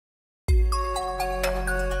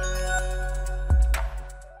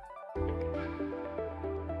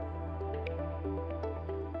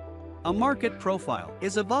A market profile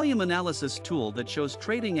is a volume analysis tool that shows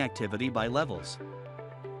trading activity by levels.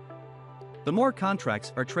 The more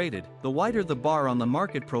contracts are traded, the wider the bar on the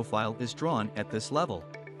market profile is drawn at this level.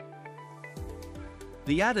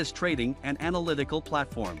 The ADAS Trading and Analytical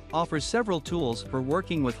Platform offers several tools for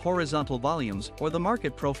working with horizontal volumes or the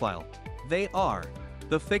market profile. They are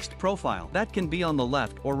the fixed profile that can be on the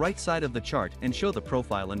left or right side of the chart and show the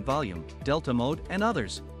profile and volume, delta mode, and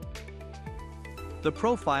others. The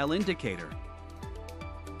profile indicator.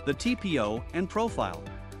 The TPO and profile.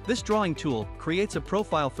 This drawing tool creates a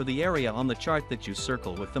profile for the area on the chart that you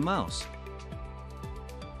circle with the mouse.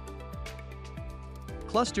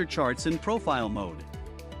 Cluster charts in profile mode.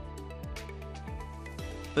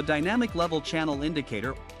 The dynamic level channel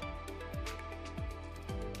indicator.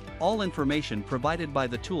 All information provided by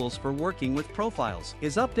the tools for working with profiles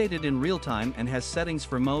is updated in real time and has settings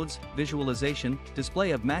for modes, visualization,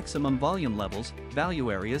 display of maximum volume levels,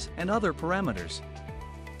 value areas, and other parameters.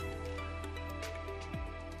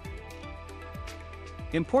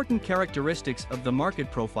 Important characteristics of the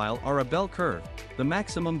market profile are a bell curve, the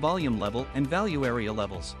maximum volume level, and value area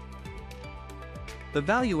levels. The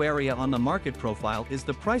value area on the market profile is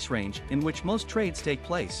the price range in which most trades take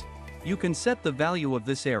place. You can set the value of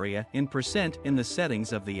this area in % in the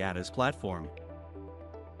settings of the ADAS platform.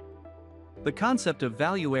 The concept of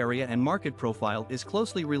value area and market profile is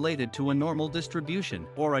closely related to a normal distribution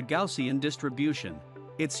or a Gaussian distribution.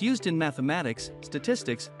 It's used in mathematics,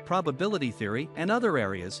 statistics, probability theory, and other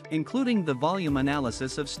areas, including the volume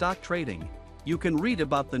analysis of stock trading. You can read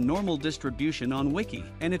about the normal distribution on Wiki,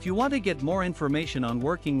 and if you want to get more information on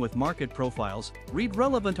working with market profiles, read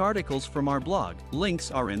relevant articles from our blog.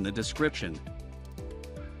 Links are in the description.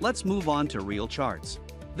 Let's move on to real charts.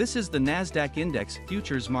 This is the Nasdaq Index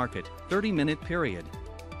Futures Market, 30-minute period.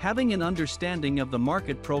 Having an understanding of the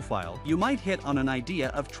market profile, you might hit on an idea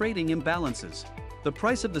of trading imbalances. The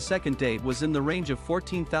price of the second day was in the range of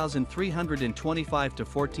 14,325 to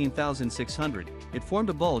 14,600. It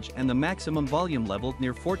formed a bulge and the maximum volume level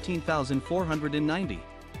near 14,490.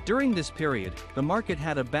 During this period, the market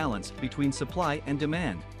had a balance between supply and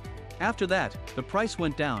demand. After that, the price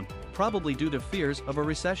went down, probably due to fears of a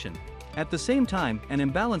recession. At the same time, an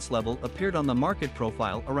imbalance level appeared on the market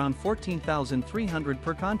profile around 14,300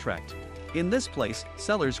 per contract. In this place,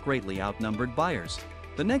 sellers greatly outnumbered buyers.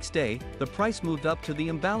 The next day, the price moved up to the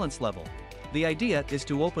imbalance level. The idea is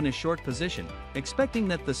to open a short position, expecting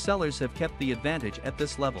that the sellers have kept the advantage at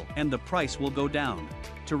this level and the price will go down.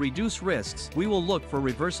 To reduce risks, we will look for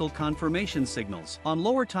reversal confirmation signals on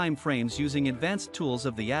lower time frames using advanced tools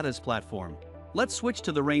of the ADAS platform. Let's switch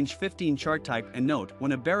to the range 15 chart type and note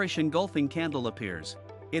when a bearish engulfing candle appears.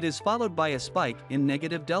 It is followed by a spike in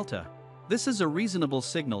negative delta. This is a reasonable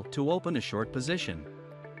signal to open a short position.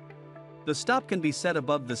 The stop can be set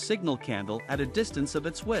above the signal candle at a distance of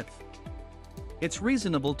its width. It's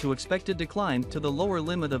reasonable to expect a decline to the lower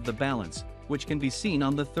limit of the balance, which can be seen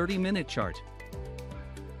on the 30-minute chart.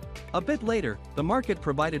 A bit later, the market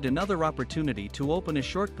provided another opportunity to open a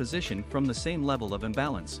short position from the same level of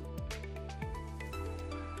imbalance.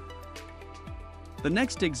 The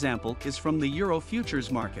next example is from the Euro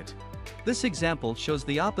futures market. This example shows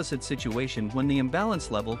the opposite situation when the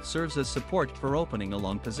imbalance level serves as support for opening a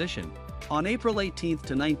long position. On April 18th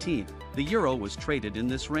to 19th, the euro was traded in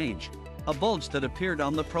this range. A bulge that appeared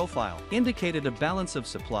on the profile indicated a balance of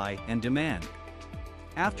supply and demand.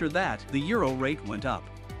 After that, the euro rate went up.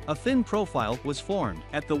 A thin profile was formed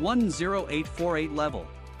at the 10848 level.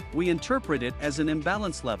 We interpret it as an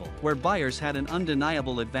imbalance level where buyers had an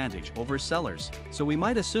undeniable advantage over sellers, so we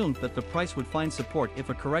might assume that the price would find support if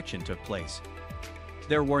a correction took place.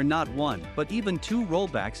 There were not one, but even two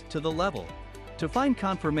rollbacks to the level. To find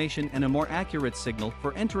confirmation and a more accurate signal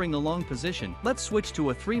for entering a long position, let's switch to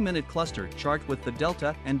a 3-minute cluster chart with the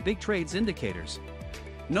delta and big trades indicators.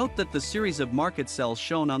 Note that the series of market sells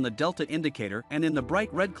shown on the delta indicator and in the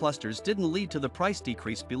bright red clusters didn't lead to the price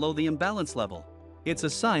decrease below the imbalance level. It's a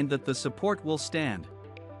sign that the support will stand.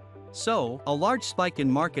 So, a large spike in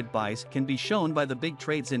market buys can be shown by the big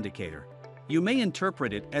trades indicator. You may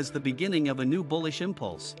interpret it as the beginning of a new bullish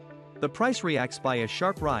impulse. The price reacts by a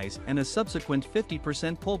sharp rise and a subsequent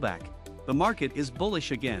 50% pullback. The market is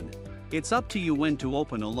bullish again. It's up to you when to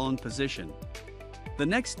open a long position. The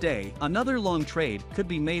next day, another long trade could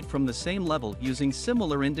be made from the same level using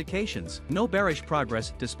similar indications. No bearish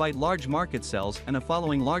progress despite large market sells and a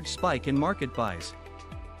following large spike in market buys.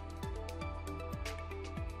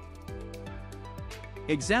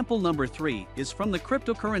 Example number 3 is from the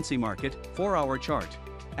cryptocurrency market 4-hour chart.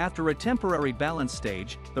 After a temporary balance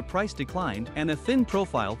stage, the price declined and a thin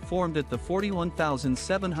profile formed at the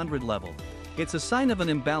 41,700 level. It's a sign of an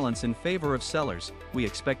imbalance in favor of sellers. We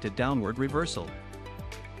expect a downward reversal.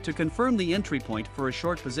 To confirm the entry point for a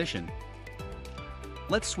short position,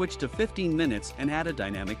 let's switch to 15 minutes and add a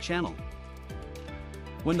dynamic channel.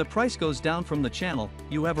 When the price goes down from the channel,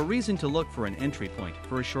 you have a reason to look for an entry point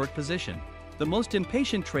for a short position. The most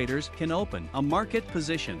impatient traders can open a market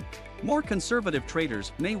position. More conservative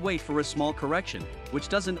traders may wait for a small correction, which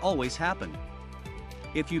doesn't always happen.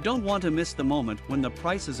 If you don't want to miss the moment when the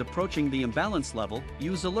price is approaching the imbalance level,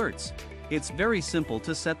 use alerts. It's very simple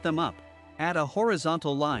to set them up. Add a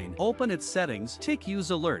horizontal line, open its settings, tick use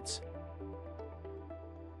alerts.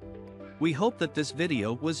 We hope that this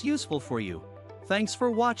video was useful for you. Thanks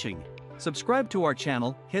for watching. Subscribe to our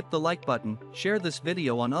channel, hit the like button, share this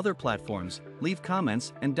video on other platforms, leave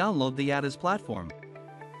comments and download the ADAS platform.